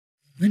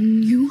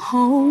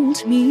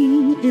hold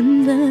me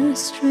in the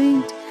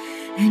street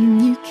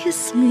and you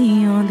kiss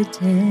me on the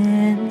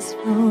dance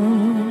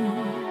floor.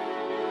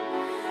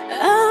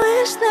 I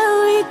wish that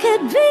we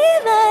could be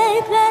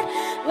like that,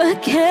 but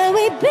can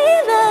we be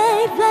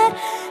like that?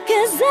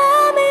 'Cause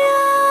I'm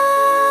yours.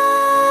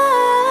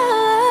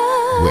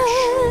 Wish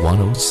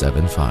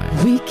 1075.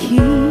 We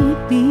keep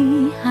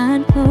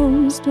behind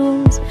closed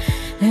doors.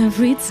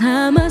 Every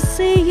time I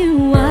see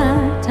you,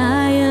 I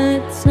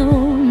tired so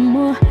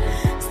more.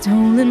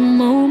 Stolen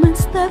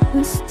moments that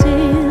we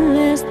steal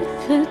as the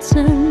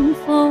curtain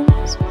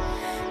falls.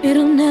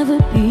 It'll never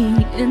be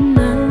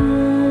enough.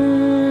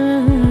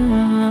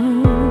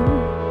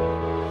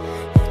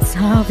 It's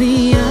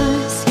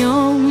obvious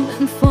you're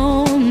meant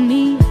for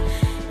me.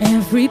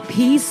 Every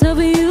piece of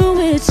you,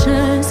 it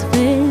just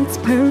fits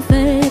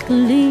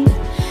perfectly.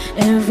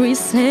 Every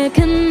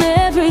second,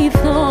 every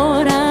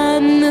thought,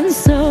 I'm in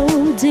so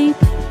deep,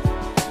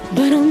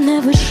 but I'll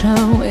never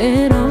show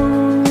it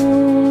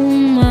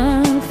on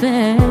my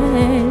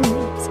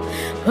face.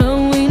 But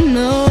we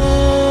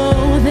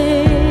know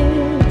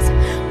this,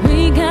 we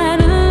got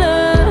a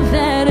love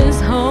that is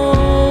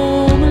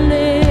homeless.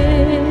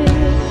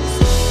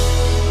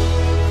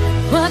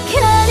 What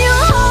can you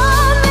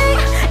hold me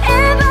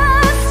in the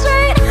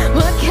street?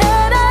 What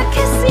can I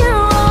kiss you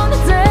on the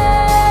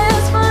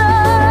dance floor?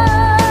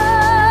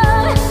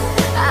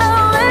 I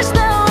wish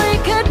that we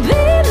could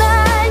be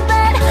like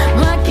that.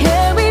 Why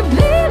can't we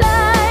be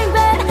like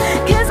that?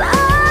 'Cause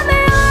I'm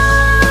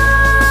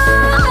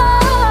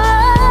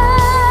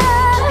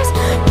yours.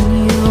 When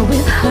you're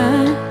with her,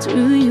 do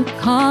you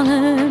call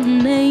her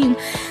name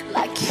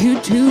like you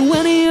do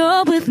when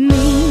you're with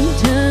me?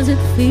 Does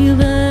it feel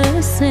the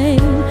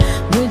same?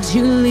 Would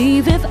you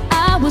leave if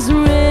I was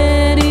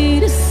ready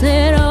to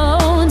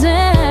settle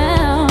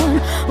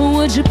down?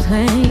 Would you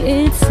play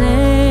it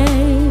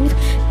safe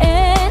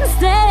and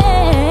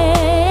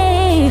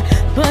stay?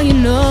 But you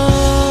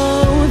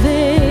know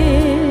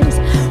this,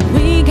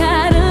 we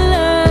got a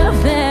love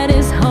that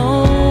is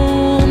homeless.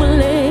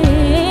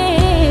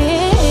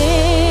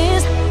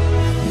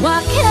 Why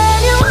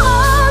can't you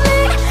hold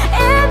me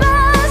in the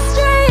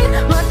street?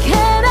 Why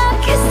can't I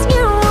kiss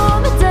you on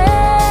the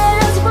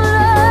dance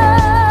floor?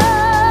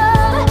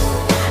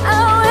 I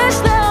wish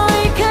that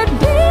we could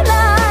be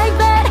like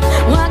that.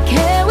 Why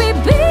can't we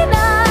be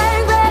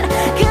like that?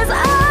 'Cause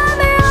I'm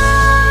yours.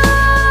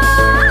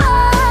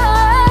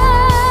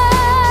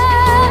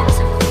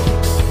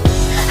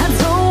 I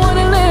don't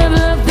wanna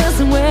live this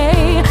way.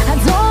 I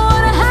don't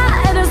wanna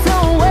hide this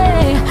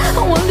away.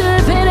 I wonder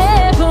if it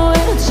ever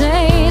will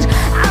change.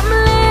 I'm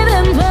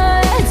living for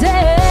a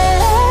day,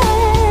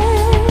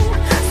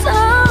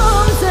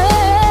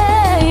 someday.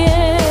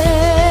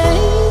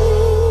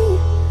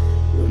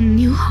 When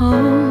you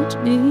hold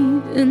me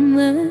in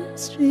the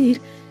street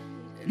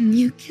and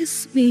you kiss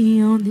me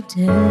on the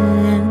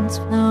dance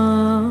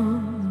floor,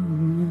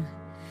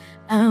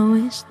 I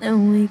wish that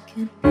we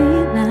could be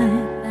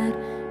like that.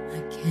 Why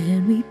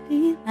can't we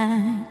be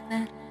like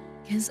that?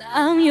 'Cause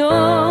I'm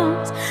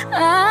yours,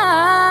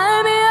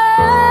 I'm yours.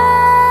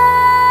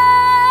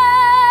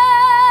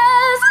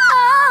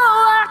 Oh,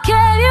 why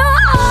can't you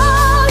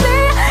hold me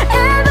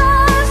in the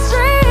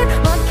street?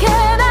 Why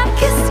can't I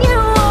kiss you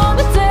on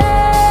the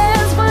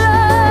dance floor?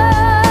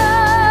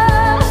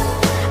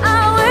 I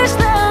wish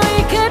that we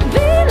could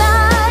be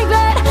like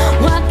that.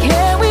 Why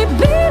can't we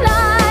be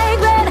like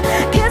that?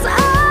 'Cause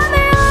I'm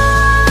yours.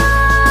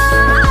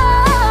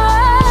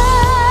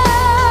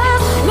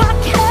 Why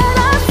can't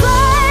I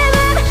say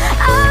that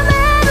I'm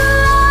in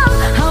love?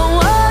 I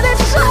wanna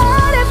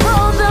shout it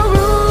from the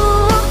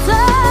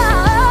rooftops.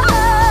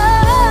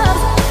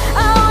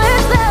 I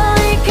wish that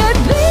we could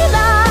be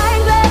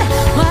like that.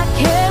 Why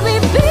can't we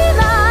be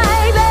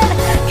like that?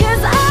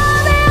 'Cause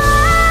I'm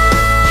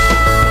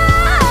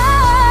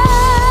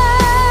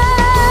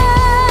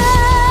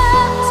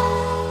yours.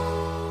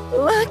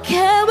 Why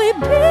can't we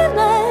be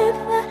like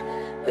that?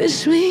 Wish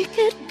we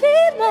could be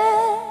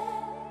like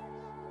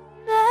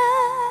that.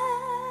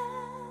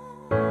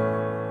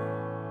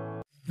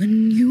 When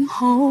you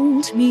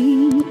hold me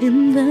in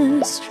the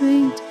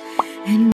street and